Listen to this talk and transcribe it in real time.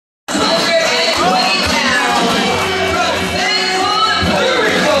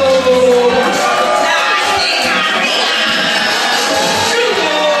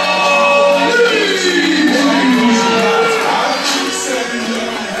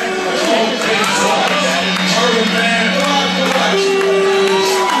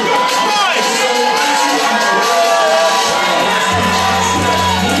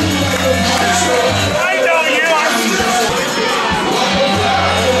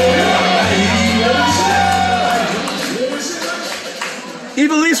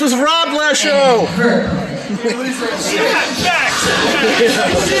ass was robbed last show.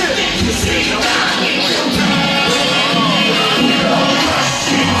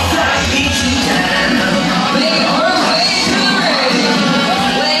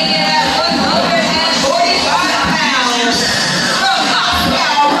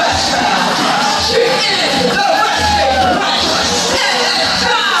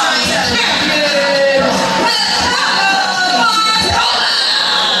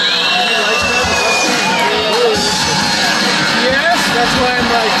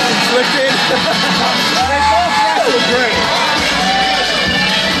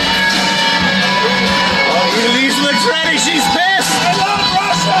 Ivelise looks ready, she's pissed! I love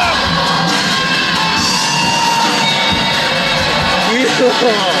Russia!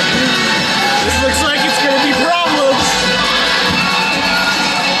 This looks like it's gonna be problems!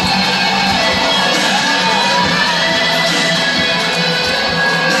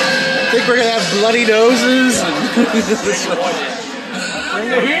 I think we're gonna have bloody noses and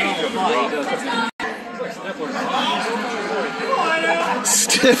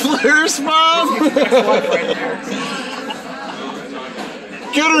Stiflers, Mom?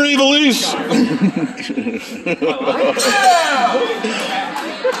 Get her, Ivelise!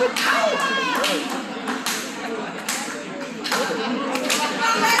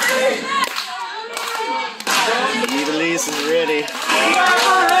 Ivelise is ready.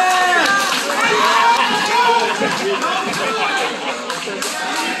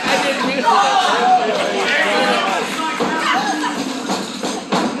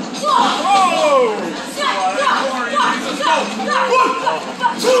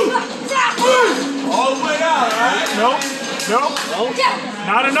 All the way out, right? Nope. Nope.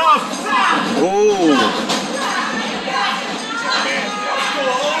 Not enough. Oh.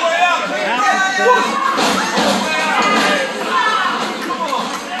 All the way out.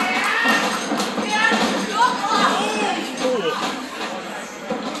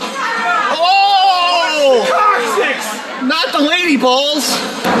 Oh! Coccyx! Not the lady balls.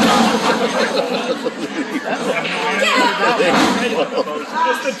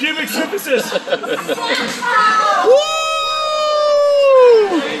 Just the pubic symphysis. Woo!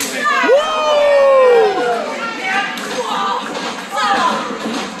 Woo!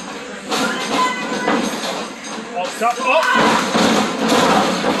 Oh, stop. Oh!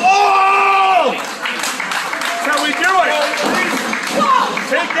 Oh! That's how we do it.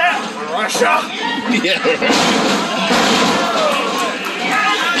 Take that, Russia. Yeah.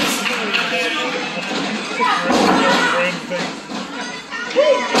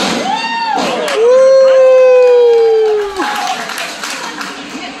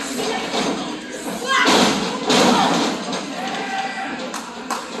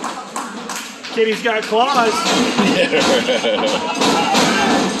 Kitty's got claws.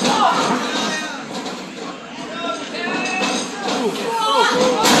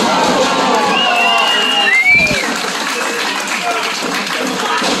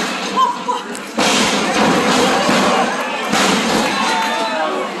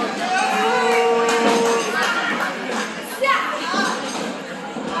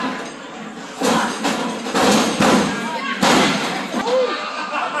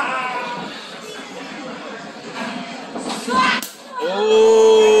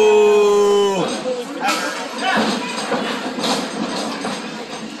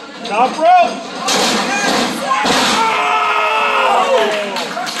 Top rope! Oh!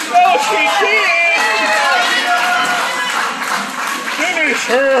 No, she did! Finish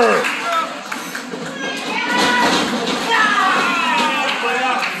her!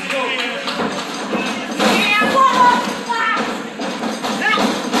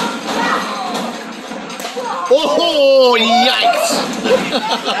 Oh, yikes!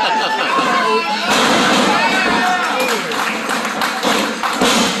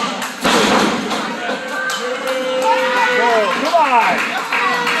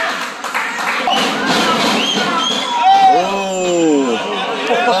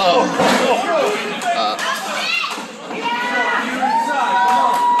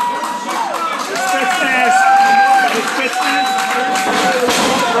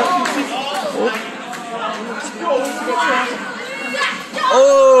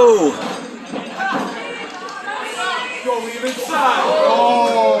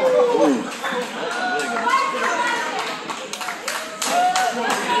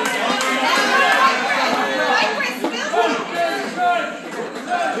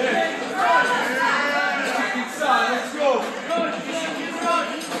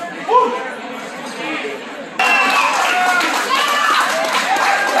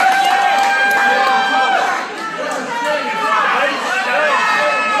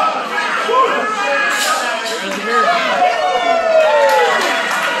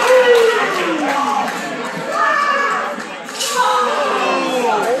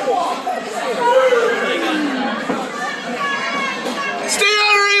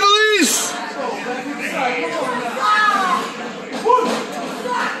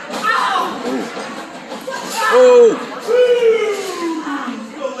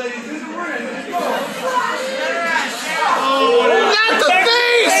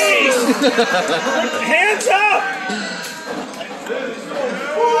 Hands up!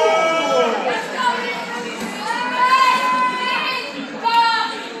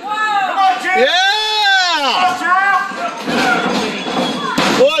 Come on, Jim! Yeah! Come on,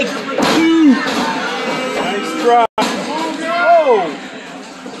 1, 2. nice try. Oh!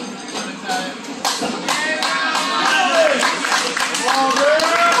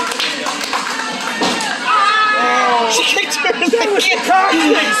 She kicked her in the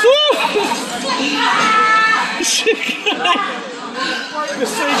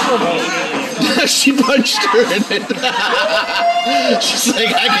She punched her in it. She's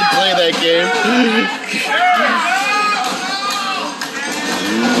like, I can play that game.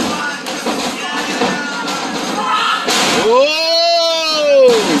 Whoa!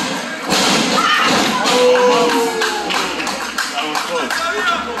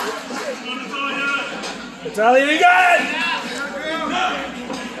 Natalia, you got it!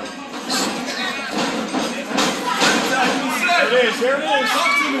 There it is.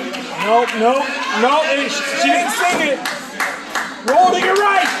 Nope. She didn't sing it. Roll to your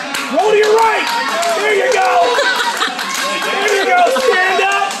right. Roll to your right. There you go. There you go. Stand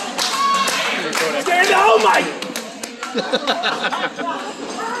up. Stand up. Oh my.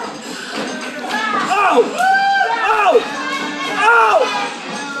 Oh.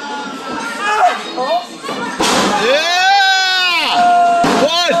 Yeah!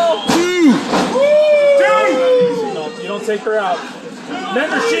 1, 2. You don't take her out.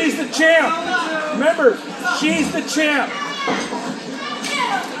 Remember, she's the champ. Remember, she's the champ.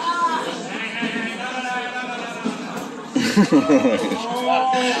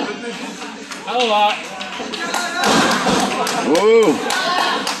 A lot. Whoa.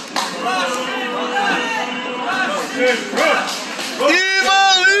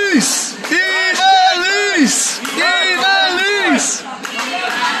 Ivelise! Ivelise! Ivelise!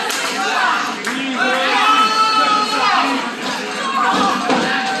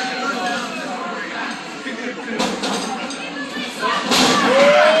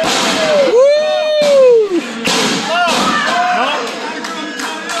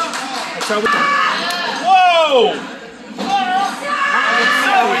 Whoa!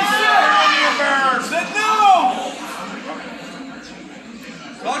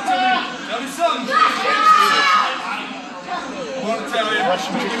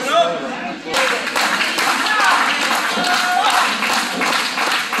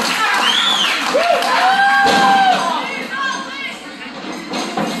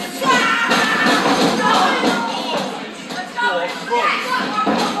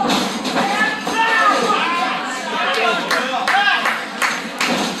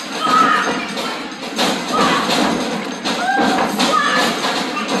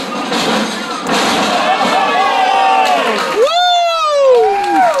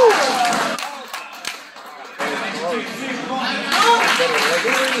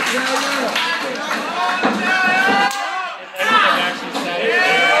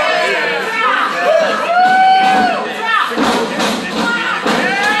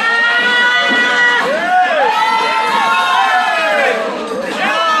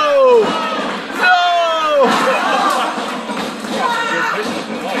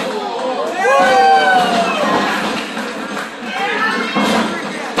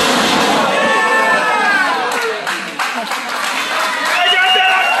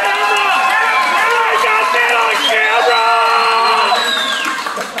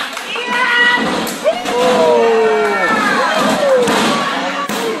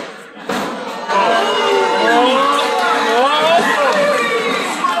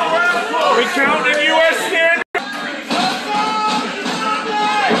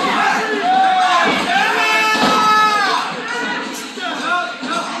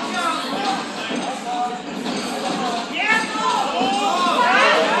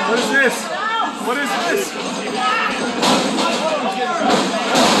 What is this? 1,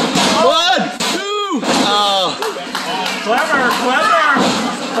 2. Oh. Clever, clever.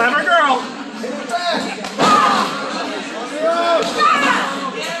 Clever girl.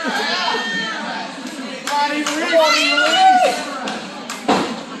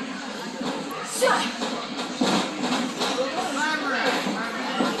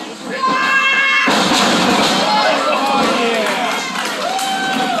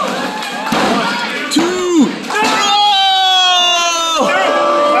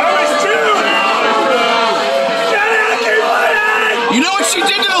 You know what she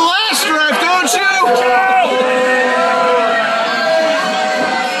did to the last ref, don't you?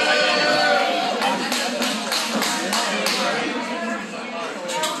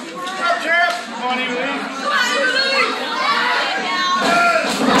 Come on, Ivelise.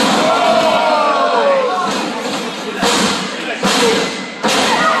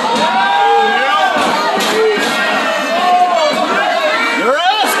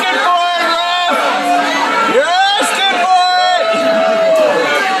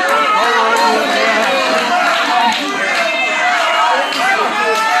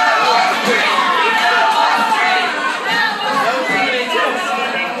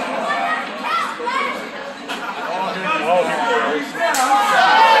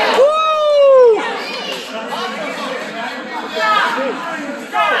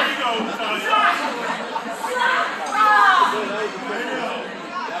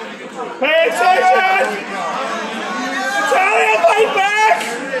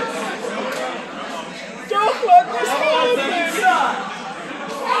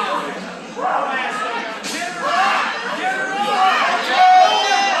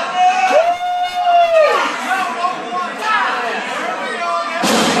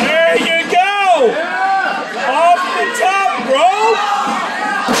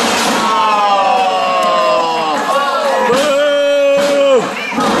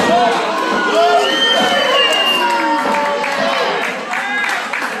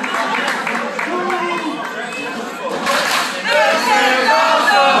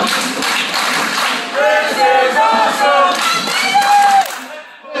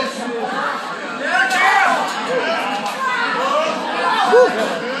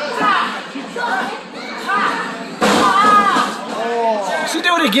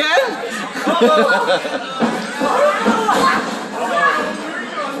 again?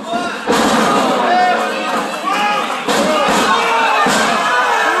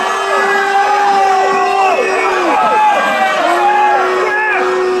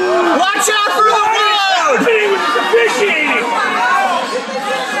 Watch out for the road! He was officiating!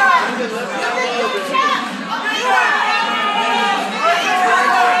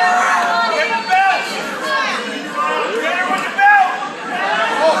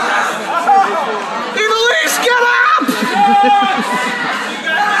 Ivelise, get up!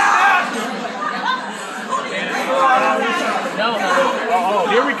 Oh,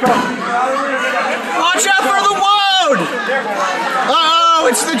 here we come. Watch out for the road! Uh-oh,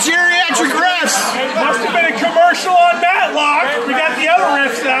 it's the geriatric refs! It must have been a commercial on Matlock. We got the other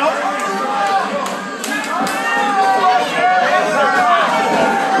refs out.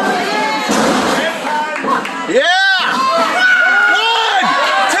 Yeah! 1,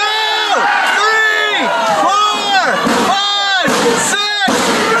 2, 3, 4, 5, 6!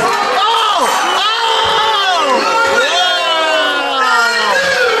 Oh! Oh!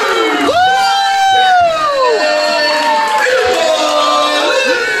 Woo!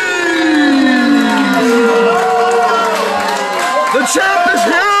 The champ is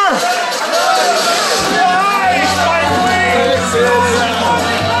here! Nice, my queen!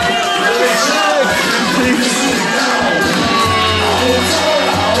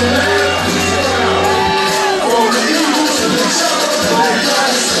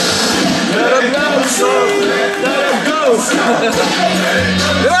 Let him go, son! Let him go!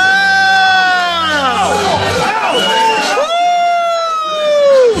 Yeah!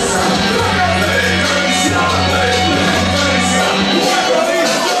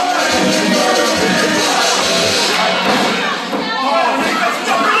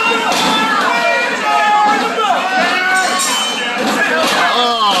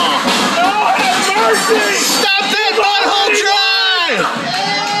 Stop that butthole dry!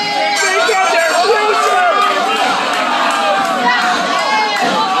 They got their future!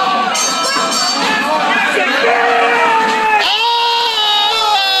 Oh!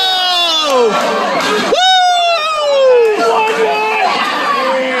 Woo!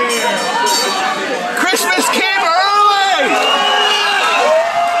 Christmas came early!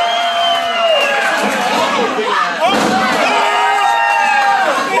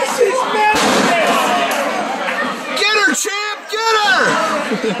 This is madness! Get her, champ! Get her!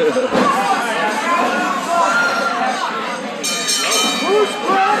 Whose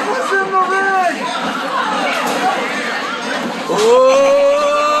crap was in the ring? Oh!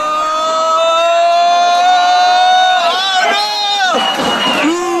 No!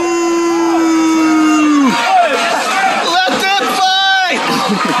 Ooh! Let them fight!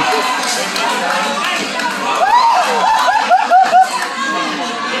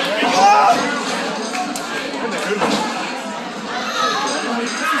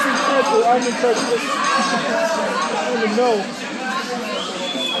 I'm in touch with this. I don't even know.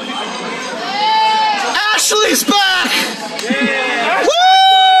 Ashley's back! Yeah! Woo!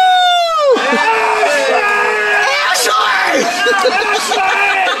 Ashley!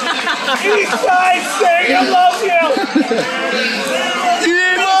 Eastside saying I love you!